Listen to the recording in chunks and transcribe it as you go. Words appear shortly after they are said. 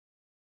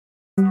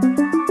Hey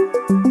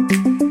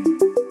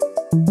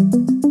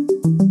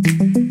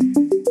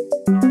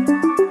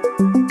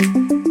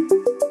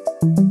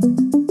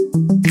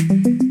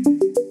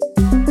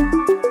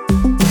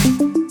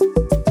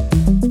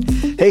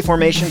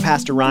Formation,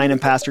 Pastor Ryan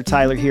and Pastor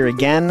Tyler here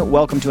again.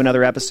 Welcome to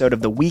another episode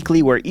of The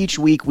Weekly, where each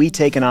week we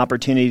take an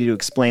opportunity to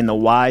explain the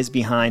whys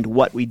behind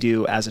what we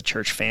do as a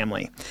church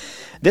family.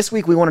 This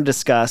week we want to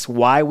discuss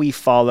why we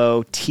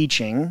follow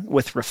teaching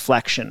with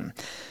reflection.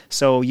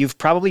 So you've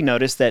probably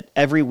noticed that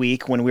every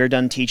week when we're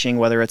done teaching,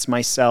 whether it's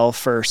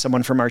myself or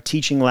someone from our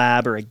teaching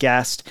lab or a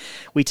guest,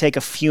 we take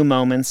a few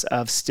moments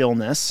of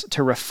stillness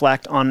to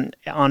reflect on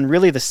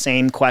really the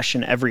same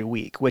question every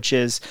week, which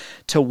is,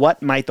 to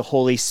what might the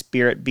Holy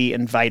Spirit be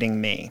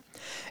inviting me?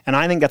 And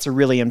I think that's a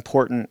really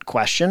important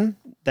question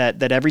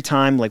that every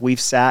time like we've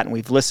sat and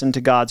we've listened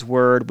to God's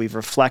word, we've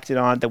reflected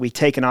on it, that we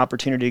take an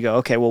opportunity to go,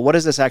 okay, well, what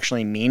does this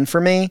actually mean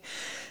for me?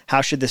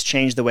 How should this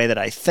change the way that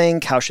I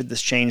think? How should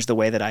this change the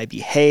way that I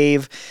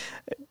behave?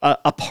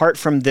 Apart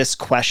from this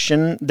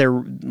question,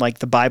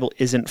 the Bible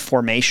isn't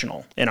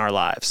formational in our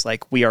lives.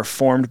 Like, we are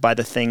formed by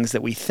the things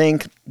that we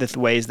think, the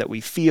ways that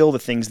we feel, the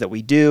things that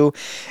we do.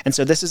 And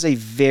so this is a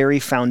very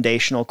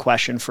foundational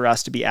question for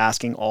us to be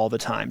asking all the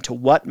time. To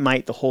what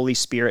might the Holy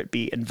Spirit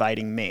be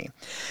inviting me?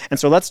 And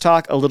so let's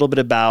talk a little bit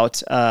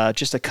about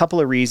just a couple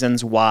of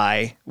reasons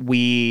why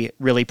we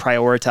really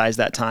prioritize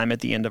that time at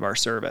the end of our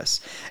service.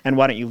 And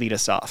why don't you lead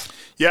us off?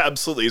 Yeah,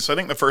 absolutely. So I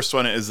think the first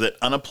one is that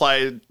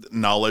unapplied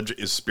knowledge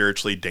is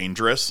spiritually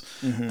dangerous.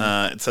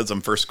 Mm-hmm. It says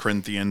in 1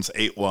 Corinthians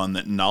 8:1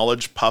 that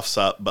knowledge puffs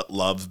up, but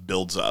love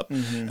builds up.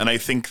 Mm-hmm. And I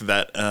think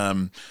that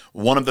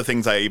one of the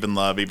things I even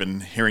love, even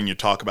hearing you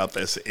talk about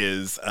this,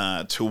 is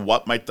to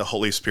what might the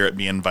Holy Spirit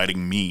be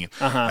inviting me?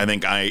 Uh-huh. I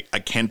think I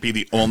can't be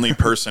the only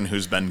person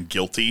who's been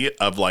guilty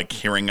of like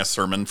hearing a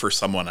sermon for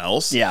someone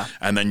else. Yeah.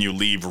 And then you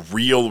leave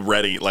real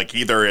ready. Like,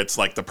 either it's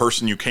like the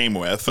person you came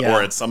with,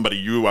 or it's somebody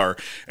you are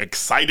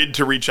excited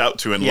to reach out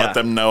to and let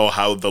them know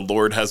how the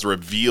Lord has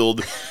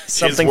revealed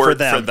something His word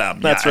for them.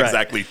 That's right.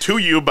 Exactly. To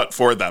you, but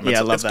for them. I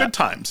love it's that. Good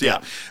times.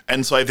 Yeah.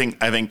 And so I think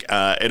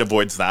it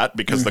avoids that,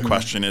 because the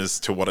question is,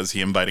 to what is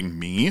he inviting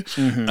me?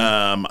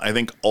 Mm-hmm. I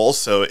think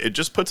also it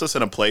just puts us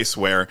in a place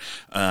where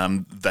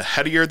the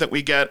headier that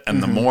we get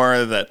and the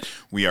more that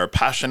we are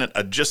passionate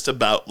just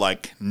about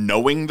like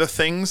knowing the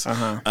things,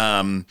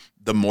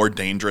 the more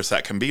dangerous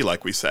that can be.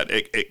 Like we said,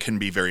 it can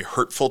be very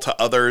hurtful to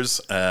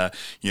others,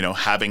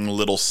 having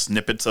little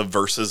snippets of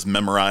verses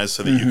memorized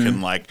so that you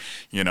can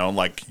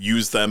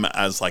use them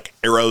as like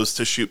arrows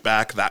to shoot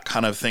back. That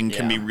kind of thing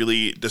can be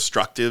really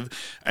destructive.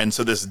 And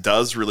so this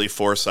does really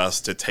force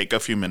us to take a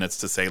few minutes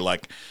to say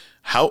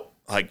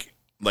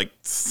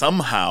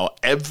somehow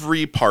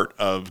every part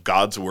of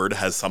God's word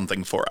has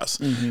something for us.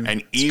 Mm-hmm.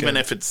 And even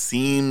if it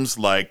seems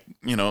like,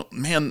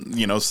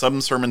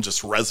 some sermons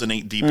just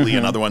resonate deeply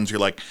and other ones you're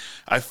like,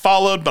 I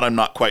followed, but I'm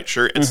not quite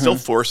sure. It still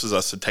forces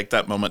us to take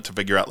that moment to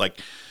figure out,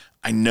 like,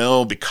 I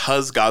know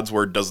because God's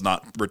word does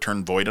not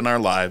return void in our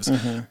lives,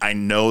 I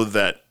know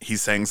that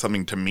he's saying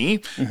something to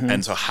me.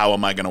 And so how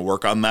am I going to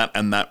work on that?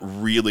 And that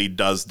really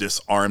does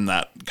disarm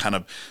that kind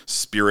of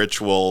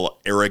spiritual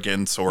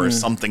arrogance or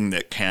something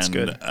that can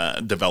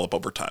develop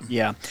over time.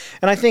 Yeah.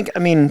 And I think,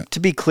 to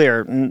be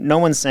clear, no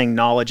one's saying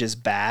knowledge is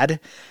bad.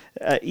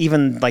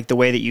 Even like the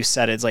way that you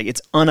said it, it's like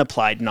it's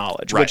unapplied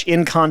knowledge, which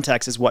in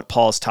context is what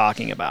Paul's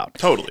talking about.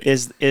 Totally.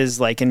 Is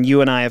like, and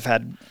you and I have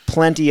had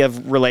plenty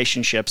of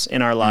relationships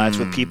in our lives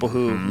with people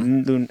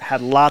who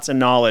had lots of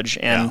knowledge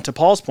and to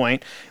Paul's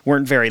point,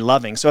 weren't very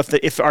loving. So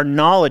if our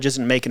knowledge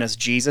isn't making us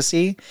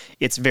Jesus-y,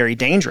 it's very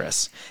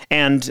dangerous.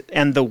 And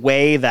the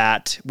way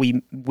that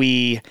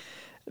we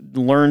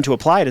learn to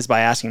apply it is by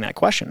asking that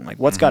question, like,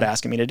 what's God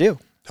asking me to do?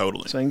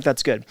 Totally. So I think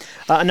that's good.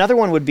 Another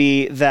one would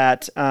be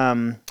that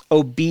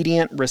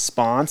obedient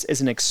response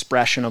is an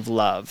expression of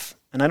love.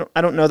 And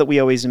I don't know that we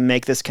always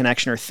make this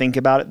connection or think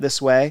about it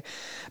this way,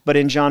 but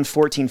in John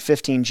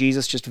 14:15,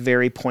 Jesus just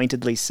very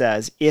pointedly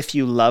says, if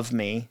you love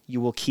me,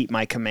 you will keep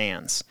my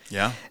commands.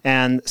 Yeah.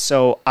 And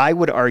so I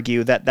would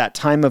argue that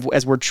time of,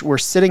 as we're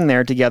sitting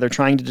there together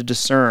trying to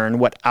discern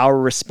what our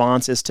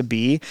response is to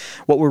be,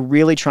 what we're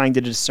really trying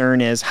to discern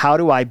is, how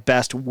do I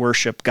best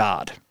worship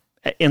God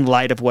in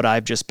light of what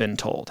I've just been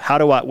told?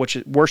 Which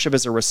worship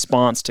is a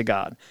response to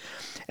God.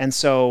 And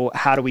so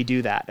how do we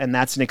do that? And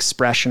that's an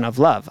expression of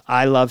love.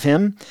 I love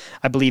him.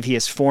 I believe he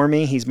is for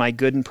me. He's my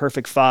good and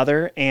perfect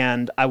Father,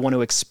 and I want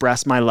to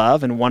express my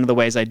love. And one of the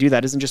ways I do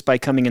that isn't just by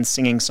coming and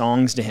singing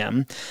songs to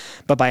him,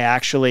 but by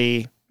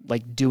actually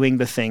like doing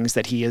the things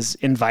that he is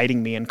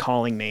inviting me and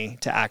calling me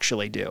to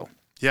actually do.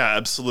 Yeah,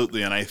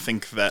 absolutely. And I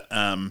think that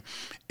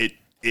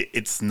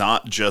it's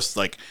not just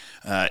like,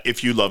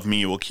 if you love me,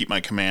 you will keep my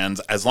commands,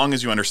 as long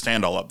as you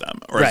understand all of them,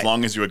 or as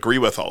long as you agree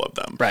with all of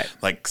them. Right.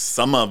 Like,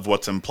 some of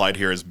what's implied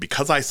here is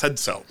because I said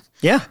so.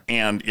 Yeah.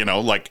 And,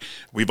 like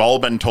we've all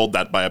been told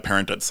that by a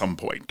parent at some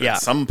point. Yeah.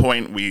 At some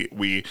point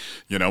we,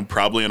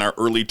 probably in our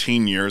early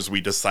teen years,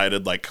 we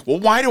decided like, well,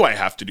 why do I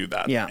have to do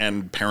that? Yeah.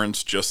 And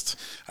parents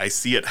I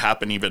see it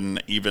happen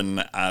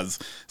even as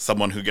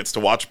someone who gets to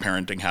watch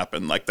parenting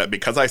happen like that,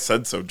 because I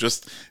said so,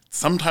 just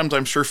sometimes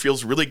I'm sure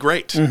feels really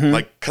great.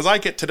 Like, cause I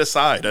get to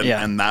decide.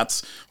 And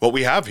that's what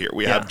we have here.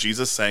 We have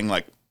Jesus saying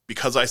like,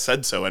 because I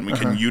said so, and we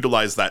can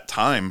utilize that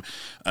time.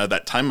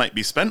 That time might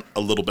be spent a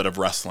little bit of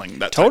wrestling.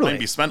 That time might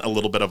be spent a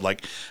little bit of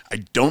like,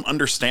 I don't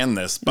understand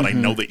this, but I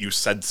know that you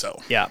said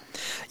so. Yeah.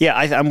 Yeah,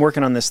 I'm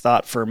working on this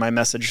thought for my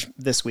message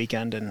this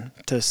weekend, and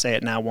to say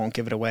it now won't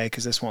give it away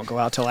because this won't go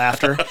out till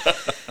after.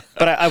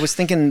 But I was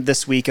thinking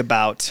this week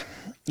about,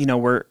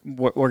 we're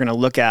going to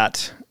look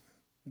at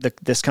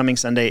this coming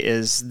Sunday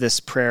is this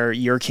prayer,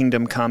 your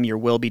kingdom come, your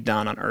will be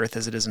done on earth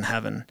as it is in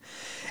heaven.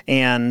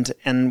 And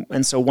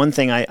so one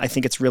thing I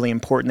think it's really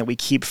important that we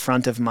keep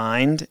front of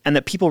mind, and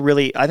that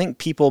I think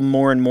people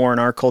more and more in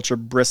our culture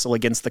bristle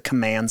against the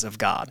commands of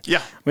God.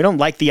 Yeah. We don't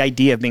like the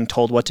idea of being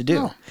told what to do.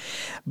 No.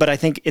 But I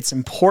think it's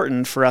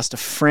important for us to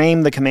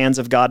frame the commands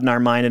of God in our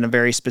mind in a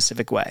very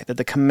specific way, that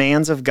the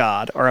commands of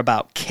God are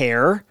about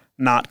care,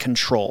 not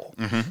control.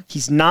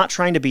 He's not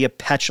trying to be a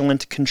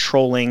petulant,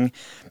 controlling,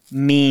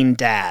 mean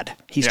dad.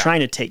 He's trying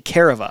to take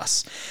care of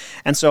us.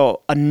 And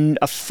so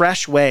a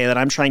fresh way that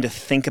I'm trying to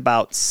think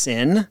about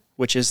sin,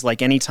 which is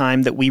like any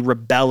time that we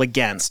rebel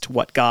against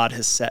what God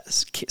has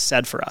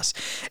said for us,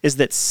 is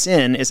that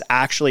sin is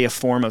actually a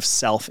form of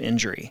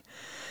self-injury.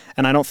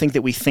 And I don't think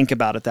that we think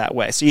about it that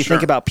way. So you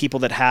think about people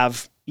that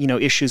have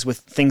issues with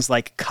things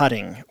like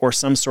cutting or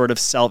some sort of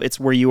it's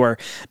where you are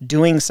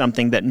doing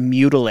something that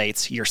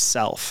mutilates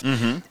yourself.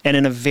 And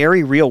in a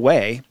very real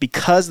way,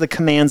 because the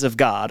commands of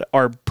God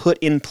are put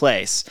in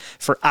place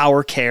for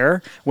our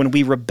care, when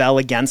we rebel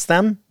against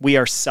them, we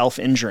are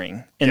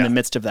self-injuring in the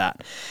midst of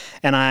that.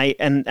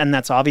 And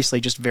that's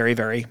obviously just very,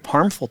 very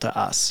harmful to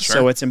us.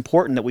 So it's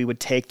important that we would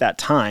take that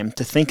time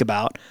to think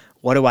about,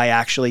 what do I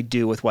actually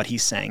do with what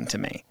he's saying to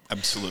me?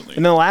 Absolutely.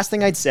 And then the last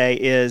thing I'd say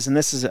is, and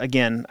this is,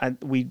 again,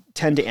 we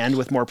tend to end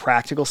with more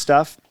practical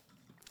stuff,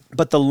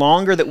 but the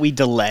longer that we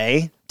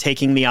delay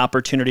taking the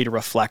opportunity to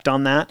reflect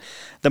on that,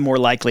 the more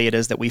likely it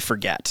is that we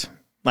forget.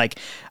 Like,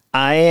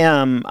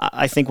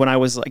 I think when I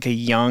was like a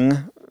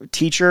young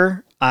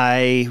teacher,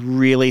 I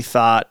really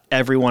thought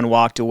everyone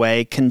walked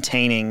away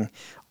containing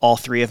all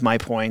three of my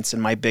points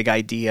and my big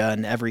idea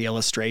and every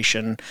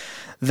illustration.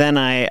 Then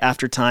I,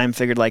 after time,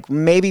 figured like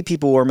maybe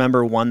people will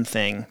remember one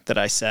thing that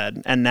I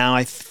said. And now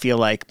I feel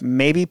like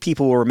maybe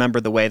people will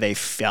remember the way they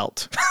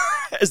felt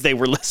as they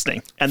were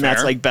listening. And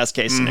that's like best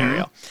case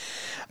scenario.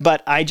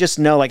 But I just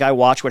know, like, I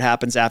watch what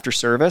happens after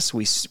service.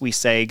 We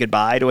say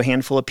goodbye to a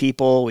handful of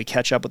people. We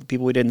catch up with the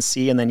people we didn't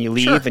see, and then you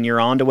leave and you're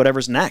on to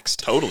whatever's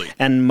next. Totally.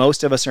 And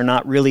most of us are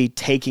not really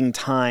taking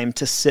time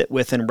to sit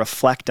with and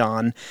reflect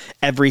on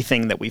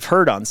everything that we've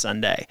heard on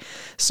Sunday.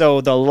 So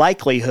the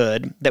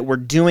likelihood that we're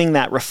doing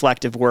that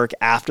reflective work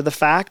after the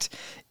fact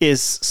is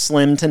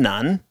slim to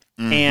none.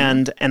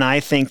 And I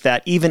think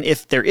that even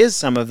if there is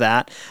some of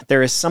that,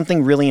 there is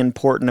something really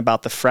important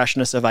about the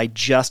freshness of, I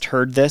just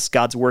heard this,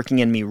 God's working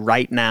in me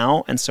right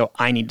now, and so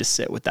I need to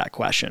sit with that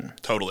question.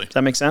 Totally. Does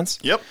that make sense?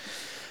 Yep.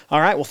 All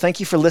right. Well, thank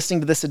you for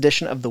listening to this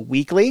edition of The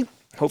Weekly.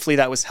 Hopefully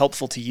that was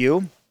helpful to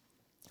you.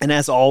 And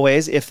as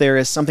always, if there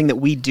is something that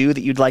we do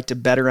that you'd like to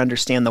better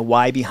understand the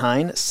why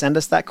behind, send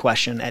us that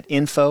question at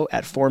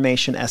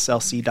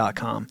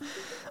info@formationslc.com.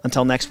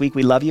 Until next week,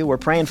 we love you, we're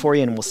praying for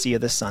you, and we'll see you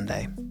this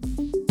Sunday.